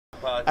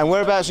And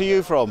whereabouts are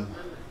you from?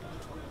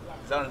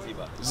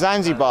 Zanzibar.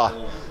 Zanzibar.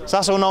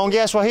 Sasa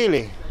unaongea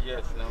Swahili?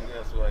 Yes,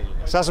 naongea Swahili.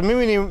 Sasa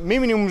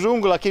mimi ni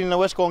mzungu lakini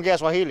naweza kuongea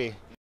Swahili.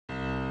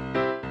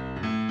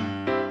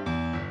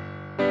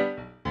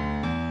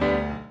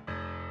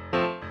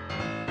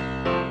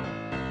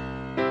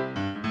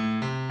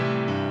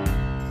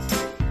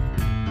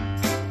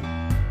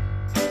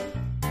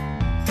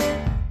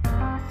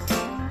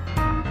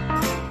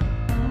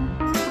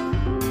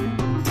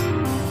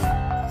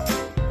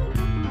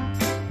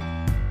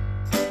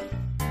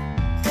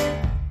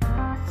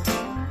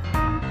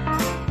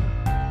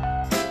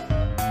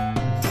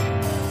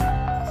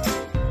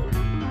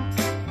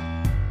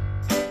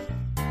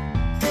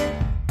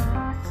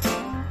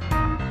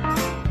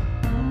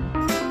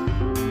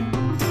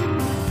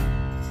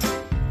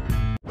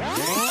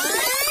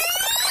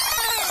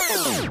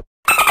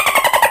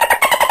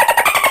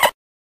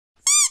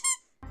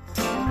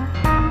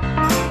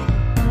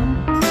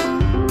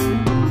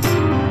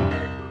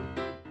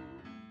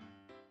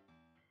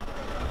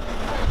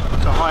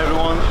 Hi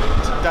everyone,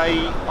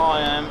 today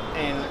I am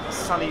in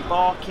sunny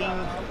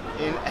Barking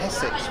in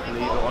Essex,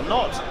 believe it or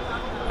not.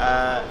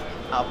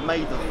 I've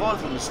made the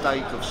vital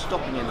mistake of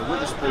stopping in the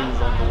Witherspoons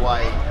on the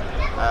way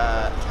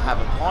to have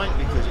a pint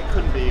because I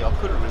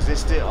couldn't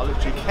resist it. I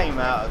literally came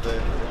out of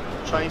the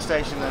train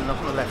station and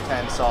on the left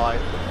hand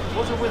side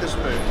was a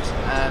Witherspoons,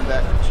 and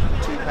at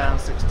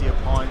 £2.60 a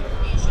pint,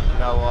 you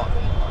know what,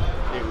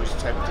 it was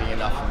tempting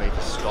enough for me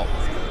to stop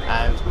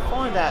and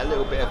find out a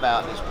little bit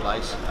about this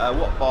place,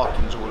 what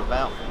Barking's all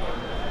about.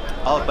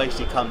 I've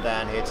basically come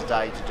down here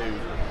today to do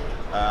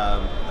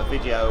a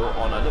video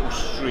on a little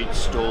street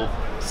stall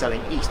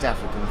selling East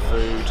African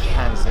food,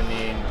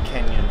 Tanzanian,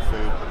 Kenyan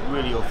food,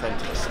 really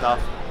authentic stuff,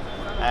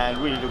 and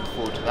really looking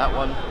forward to that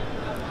one.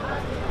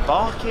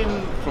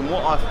 Barking, from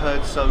what I've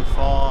heard so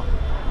far,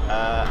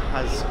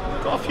 has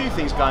got a few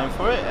things going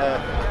for it.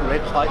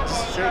 Red light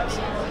district,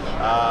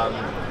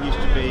 used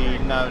to be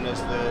known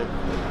as the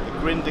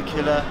Grinder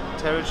Killer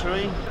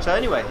territory. So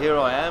anyway, here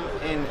I am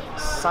in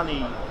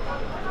sunny,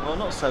 well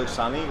not so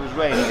sunny, it was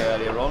raining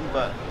earlier on,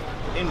 but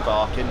in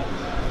Barking,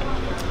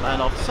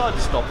 and I've decided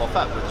to stop off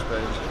at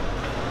Witherspoons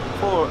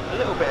for a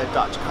little bit of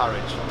Dutch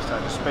courage, so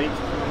to speak,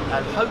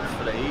 and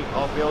hopefully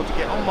I'll be able to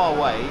get on my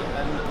way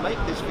and make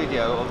this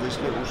video of this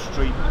little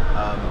street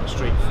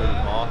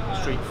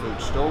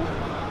food stall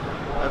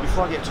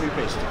before I get too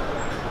pissed.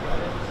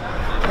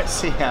 Let's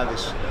see how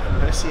this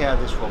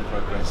one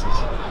progresses.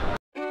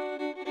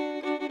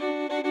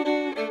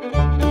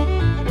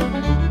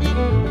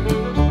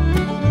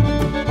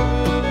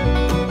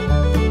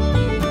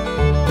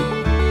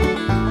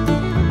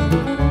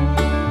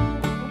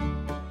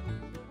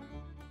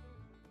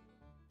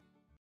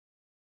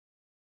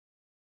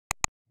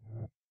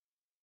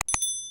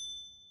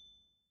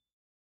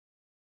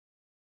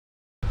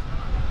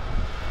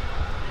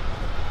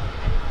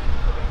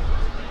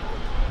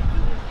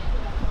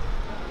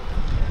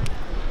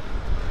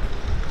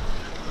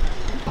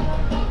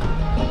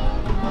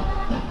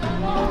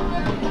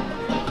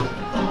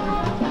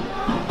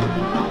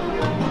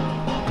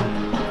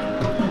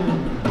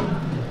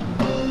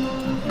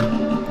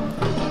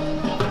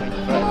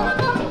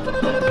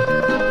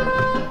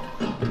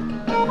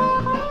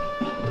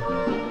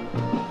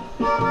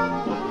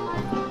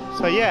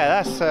 So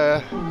yeah, that's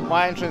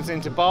my entrance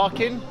into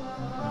Barking.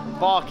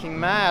 Barking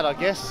mad, I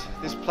guess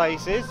this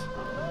place is,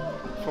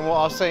 from what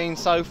I've seen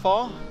so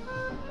far.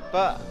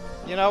 But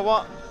you know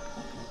what?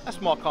 That's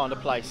my kind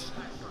of place.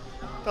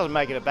 Doesn't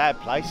make it a bad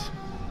place.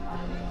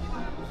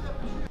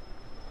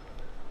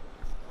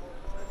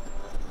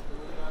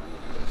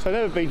 So I've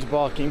never been to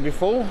Barking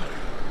before.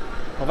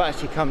 I've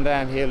actually come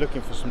down here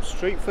looking for some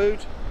street food,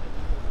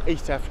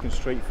 East African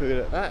street food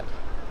at that.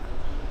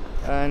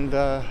 And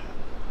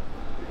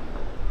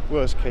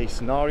worst case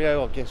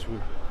scenario, I guess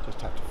we'll just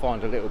have to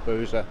find a little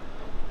boozer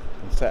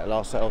and settle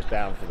ourselves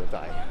down for the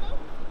day.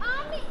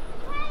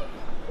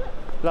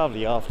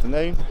 Lovely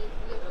afternoon.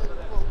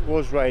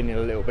 Was raining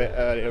a little bit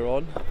earlier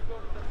on,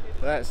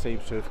 but that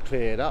seems to have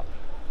cleared up.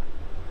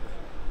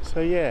 So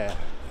yeah,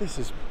 this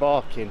is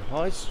Barking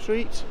High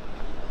Street.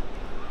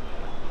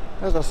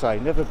 As I say,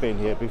 never been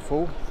here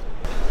before.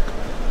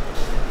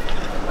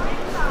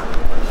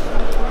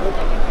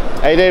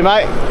 How you doing,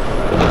 mate?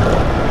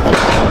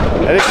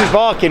 This is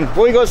Barking.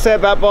 What you got to say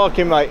about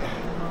Barking, mate?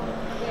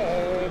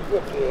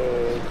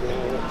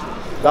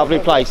 Lovely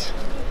place.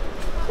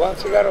 One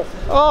cigarro.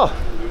 Oh,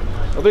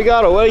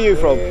 obrigado. Where are you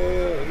from?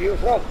 You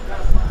from?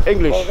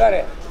 English.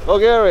 Bulgaria.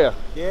 Bulgaria.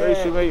 Yeah.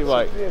 Nice to meet you,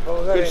 mate.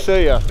 Bulgaria. Good to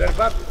see you. Very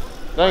bad.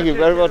 Thank you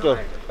very much.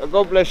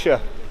 God bless you.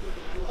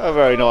 How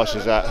very nice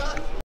is that?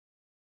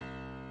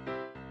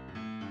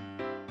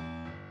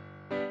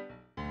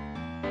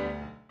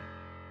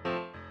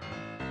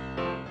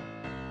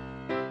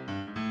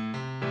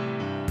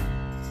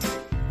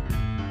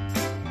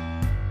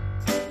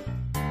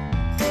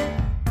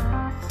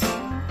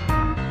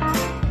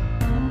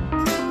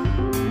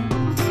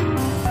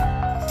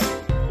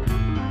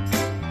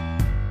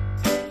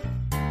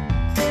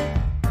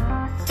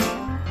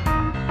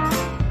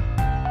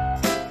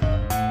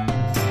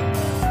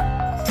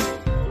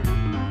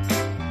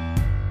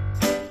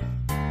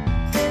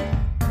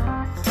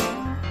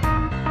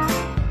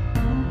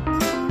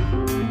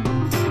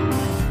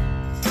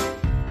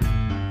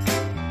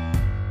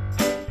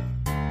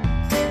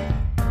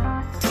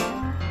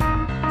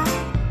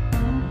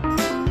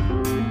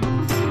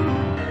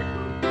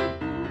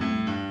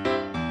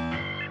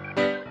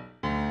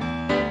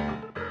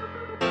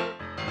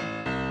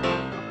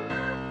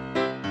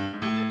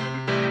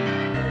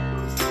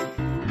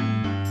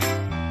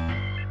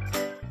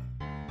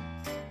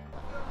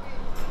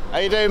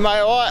 you doing, mate?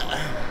 All right?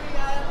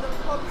 I am the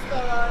pop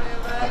star around here,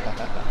 man.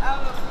 I'm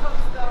a pop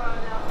star around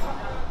here.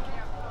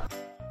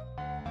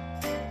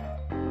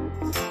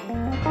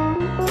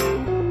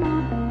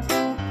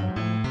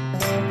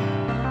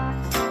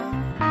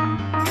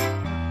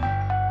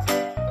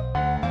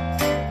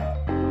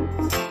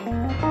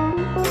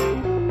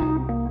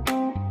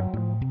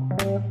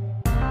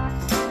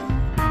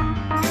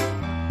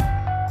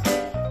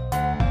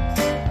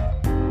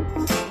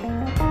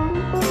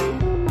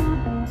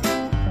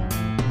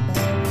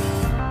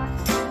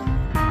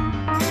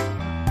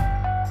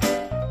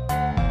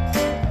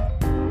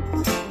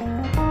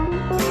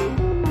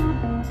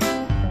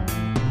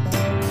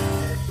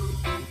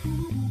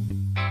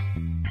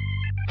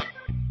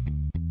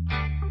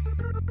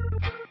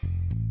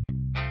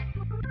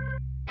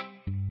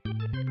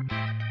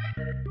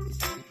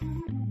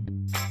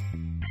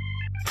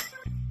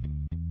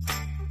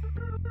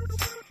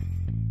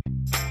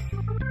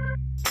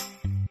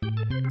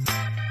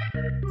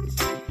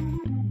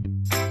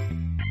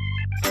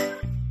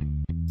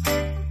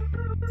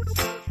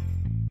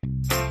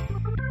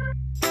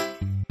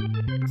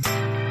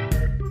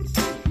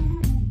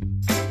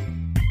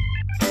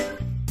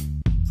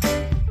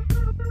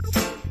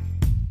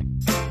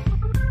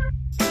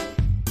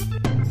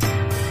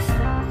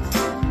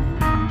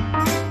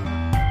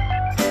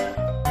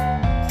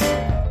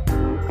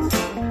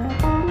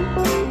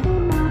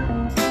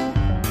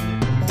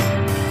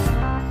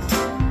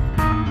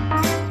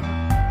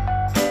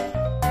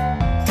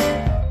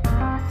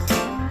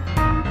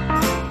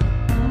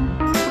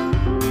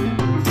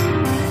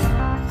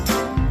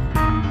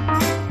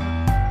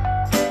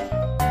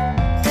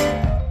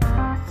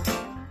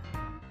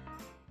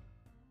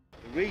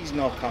 The reason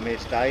I've come here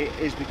today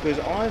is because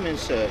I'm in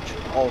search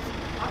of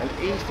an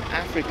East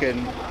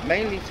African,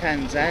 mainly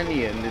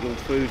Tanzanian little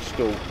food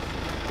stall,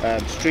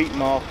 street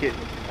market,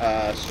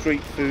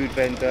 street food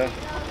vendor,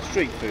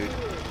 street food.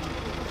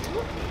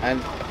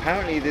 And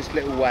apparently this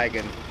little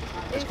wagon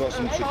has got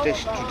some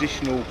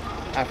traditional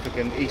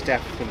African, East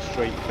African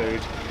street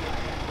food.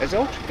 There's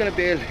also going to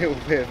be a little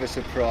bit of a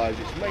surprise,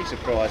 which may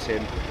surprise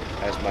him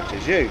as much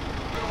as you.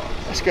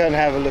 Let's go and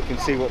have a look and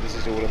see what this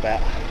is all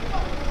about.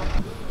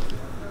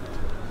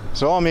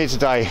 So I'm here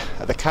today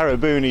at the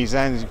Karibuni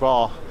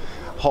Zanzibar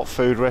hot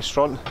food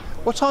restaurant.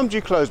 What time do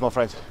you close, my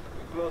friend?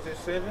 We close at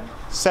 7.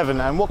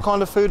 7. And what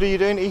kind of food are you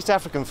doing? East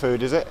African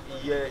food, is it?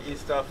 Yeah,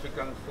 East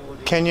African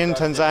food. Kenyan,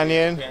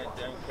 Tanzanian?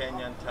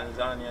 Kenyan,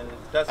 Tanzanian.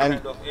 That's And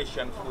kind of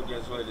Asian food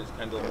as well. It's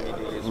kind of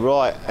Middle East.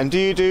 right. And do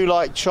you do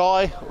like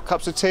chai, or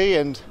cups of tea,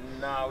 and?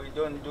 No, we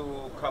don't do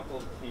cup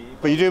of tea.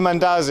 But you do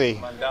mandazi.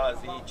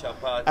 Mandazi,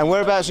 chapati. And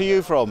whereabouts are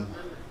you from?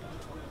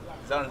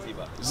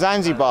 Zanzibar.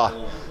 Zanzibar.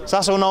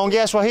 Sasa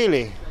unaongea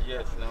Swahili?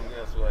 Yes,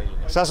 naongea Swahili.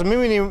 Sasa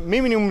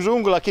mimi ni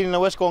mzungu lakini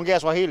naweza kuongea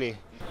Swahili.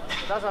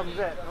 Sasa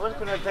mzee, naweza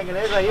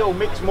kutengeneza hiyo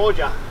mix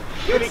moja.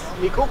 Hiyo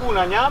ni kuku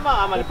na nyama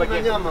ama ni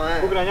pekee?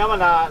 Kuku na nyama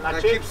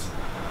na chips.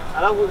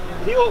 Alafu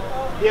hiyo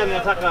pia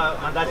ninataka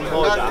mandazi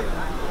moja.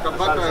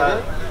 Sasa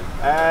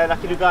na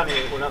kitu gani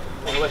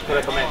unaweza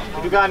kurecommend?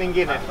 Kitu gani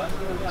ingine?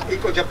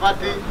 Iko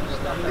chapati,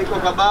 iko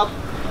kebab,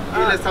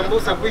 ile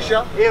sambusa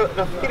kwisha. Hiyo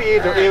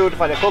nafikiri hiyo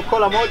tufanye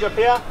Coca-Cola moja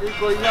pia.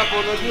 Iko hapo,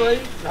 unajua hii?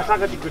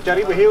 Nataka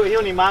tukujaribu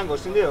hiyo ni mango,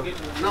 si ndio?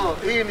 No,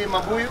 hii ni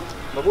mabuyu.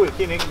 Mabuyu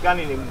kini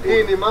gani ni?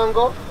 Hii ni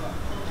mango.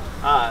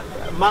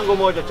 Mango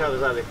moja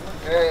tafadhali.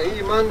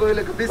 Hii mango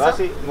ile kabisa.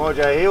 Basi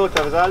moja hiyo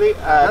tafadhali.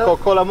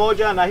 Coca-Cola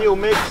moja na hiyo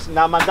mix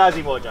na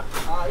mandazi moja.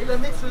 Ile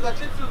mix with the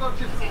chips, with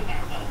chips.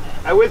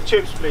 With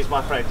chips please,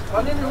 my friend.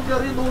 Kwa nini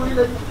hujaribu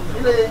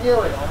ile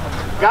yenyewe?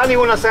 Gani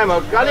unasema?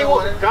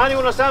 Gani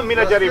unasema mimi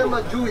najaribu?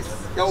 Unasema juice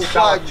ya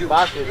ukwaju.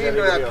 Hii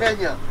ndio ya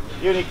Kenya.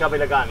 Hiyo ni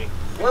kabila gani?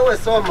 Wewe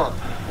soma.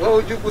 Wewe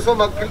hujui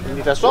kusoma.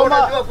 Nitasoma.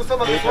 Unajua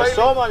kusoma Kiswahili?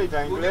 Nitasoma,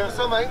 nitaendelea. Hujui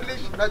kusoma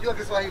English, unajua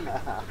Kiswahili.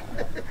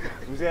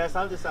 Mzee,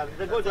 asante sana.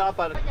 Nitakuja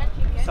hapa.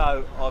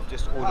 So I've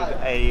just ordered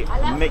a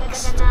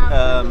mixed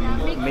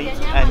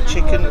meat and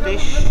chicken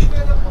dish,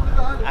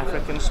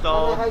 African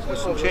style, with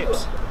some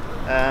chips.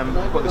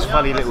 I've got this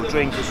funny little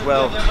drink as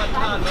well.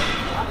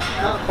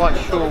 Not quite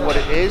sure what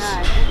it is.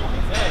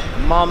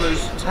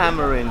 Mama's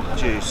tamarind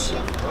juice.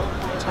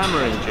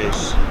 Tamarind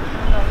juice.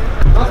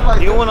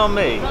 You want on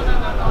me?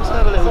 Let's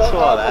have a little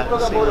try that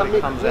and see what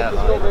it comes out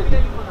like.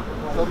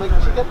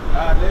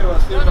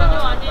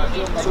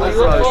 It's all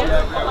frozen.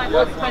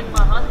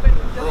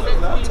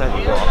 I'll tell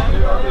you what,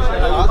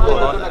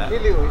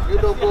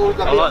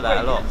 I like that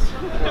a lot.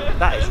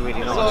 That is really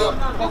nice.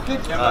 What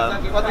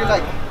do you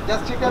like?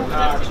 Just chicken?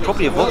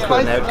 Probably a vodka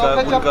in there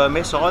wouldn't go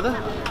amiss either.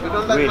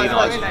 Really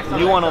nice.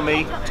 New one on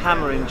me,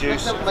 tamarind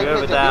juice. If you're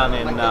ever down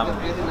in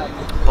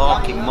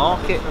Barking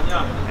Market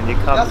and you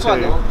come to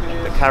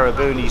the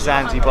Karibuni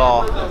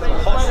Zanzibar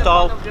hot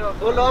style,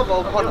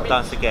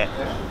 don't forget,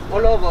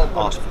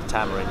 ask for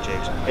tamarind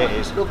juice. It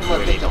is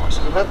really nice.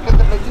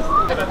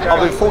 I've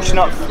been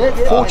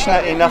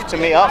fortunate enough to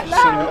meet up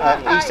some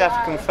East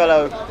African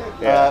fellow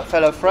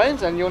fellow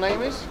friends, and your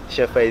name is?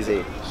 Chef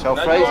Faisy. Chef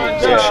Frazy.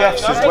 So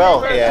chefs as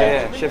well.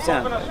 Yeah, Chef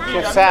Sam.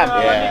 Chef Sam.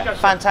 Yeah.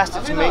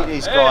 Fantastic to meet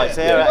these guys.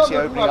 They're actually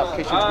opening up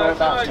kitchens.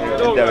 Whereabouts?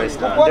 In Dar es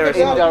Salaam.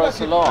 In Dar es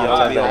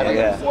Salaam.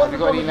 Yeah. Have you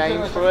got any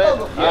names for it?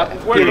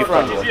 Piri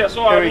Frango.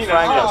 Piri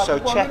Frango. So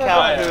check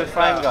out Piri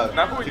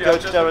Frango. If you go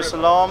to Dar es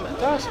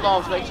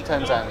Salaam's next to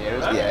Tanzania,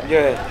 isn't it?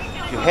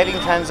 Yeah. If you're heading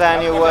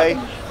Tanzania way,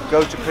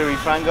 go to Piri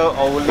Frango.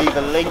 I will leave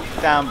a link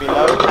down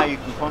below how you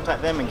can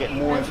contact them and get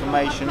more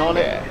information on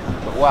it.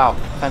 But wow,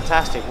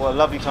 fantastic. What a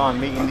lovely time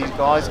meeting these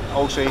guys.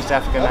 Also East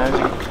African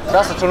language.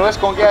 Sasa tunaweza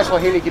kuongea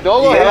Swahili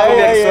kidogo? Yeah.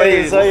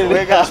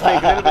 We're going to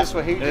speak a little bit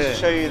Swahili just to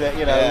show you that,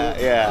 you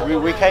know,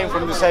 we came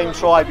from the same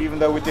tribe even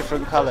though we're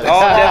different colours. Oh,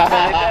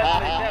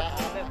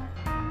 definitely.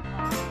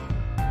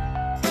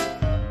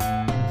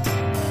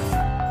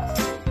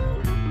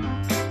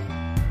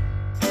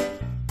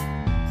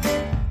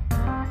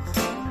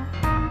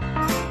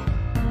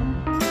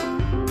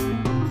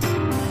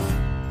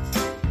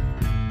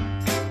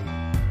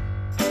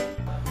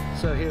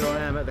 So here I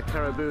am at the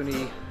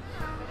Karibuni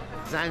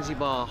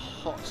Zanzibar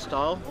hot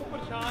style.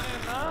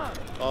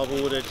 I've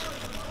ordered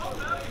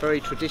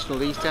very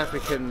traditional East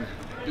African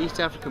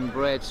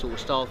bread sort of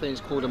style thing.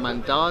 It's called a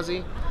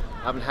mandazi.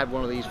 I haven't had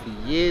one of these for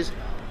years.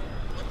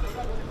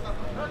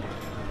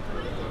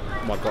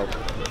 Oh my god.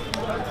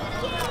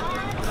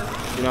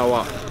 You know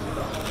what?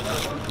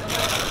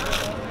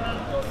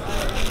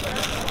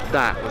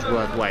 That was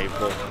worth waiting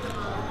for.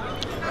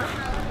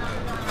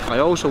 I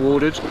also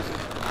ordered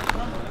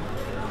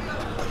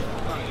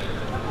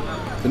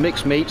the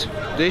mixed meat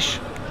dish,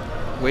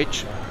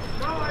 which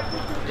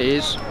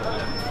is a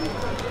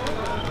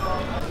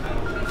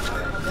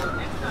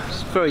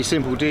very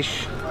simple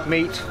dish,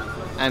 meat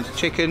and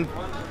chicken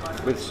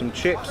with some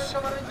chips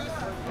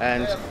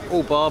and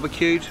all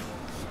barbecued.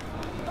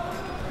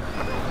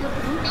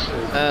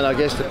 And I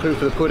guess the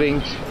proof of the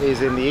pudding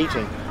is in the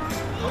eating.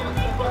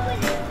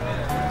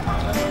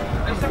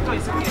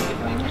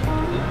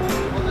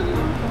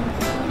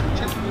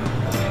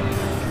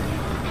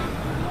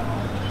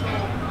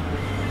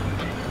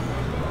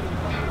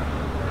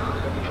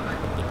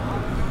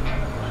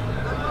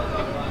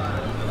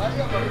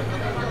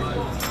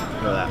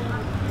 Look at that.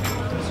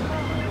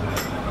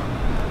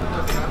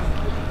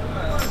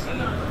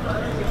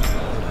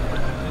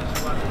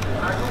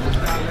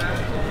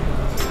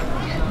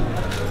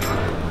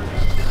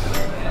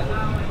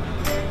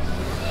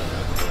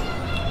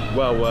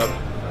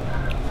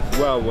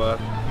 Well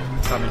worth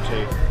coming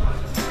to.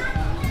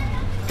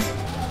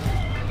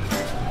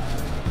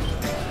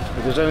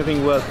 If there's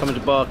anything worth coming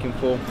to Barking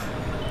for,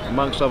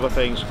 amongst other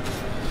things,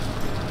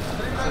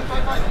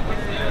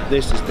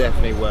 this is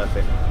definitely worth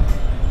it.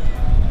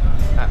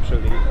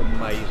 Absolutely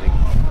amazing.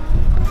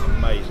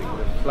 Amazing.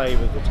 The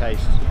flavour, the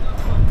taste.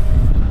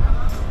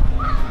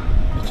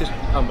 It's just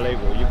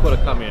unbelievable. You've got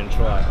to come here and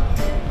try it.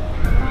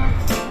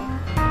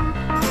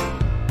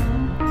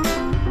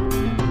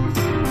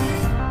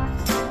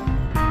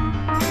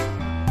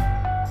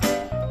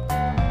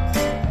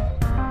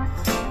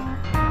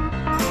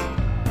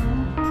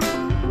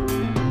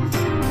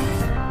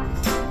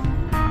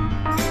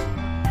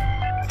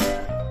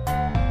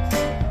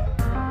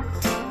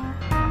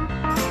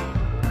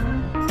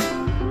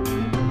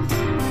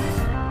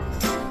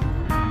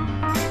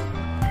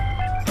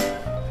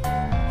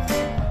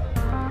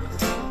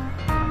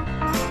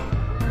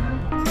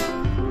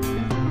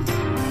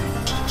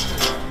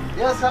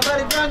 Yes,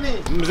 habari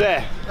gani?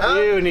 Mzee,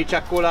 hiyo ni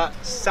chakula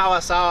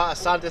sawa sawa,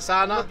 asante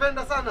sana.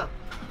 Napenda sana.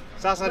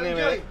 Sasa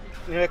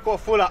nimekuwa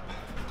fula.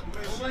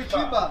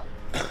 Umeshiba.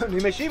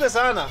 Nimeshiba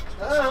sana.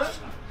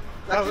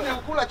 Lakini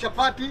hukula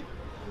chapati.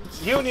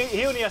 Hiyo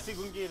ni ya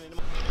siku nyingine.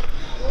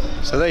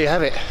 So there you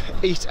have it.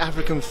 East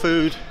African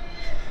food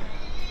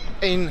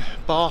in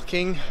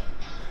Barking.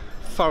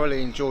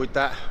 Thoroughly enjoyed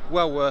that.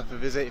 Well worth a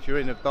visit if you're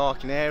in the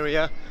Barking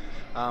area.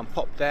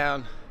 Pop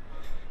down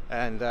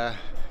and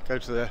go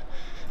to the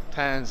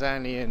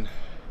Tanzanian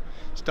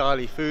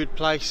style food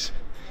place.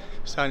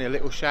 It's only a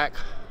little shack,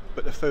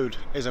 but the food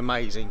is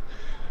amazing.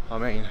 I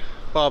mean,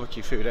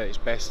 barbecue food at its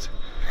best.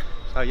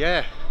 So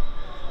yeah,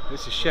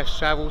 this is Chef's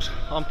Travels.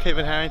 I'm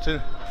Kevin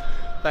Harrington.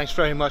 Thanks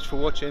very much for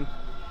watching.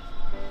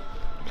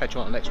 Catch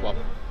you on the next one.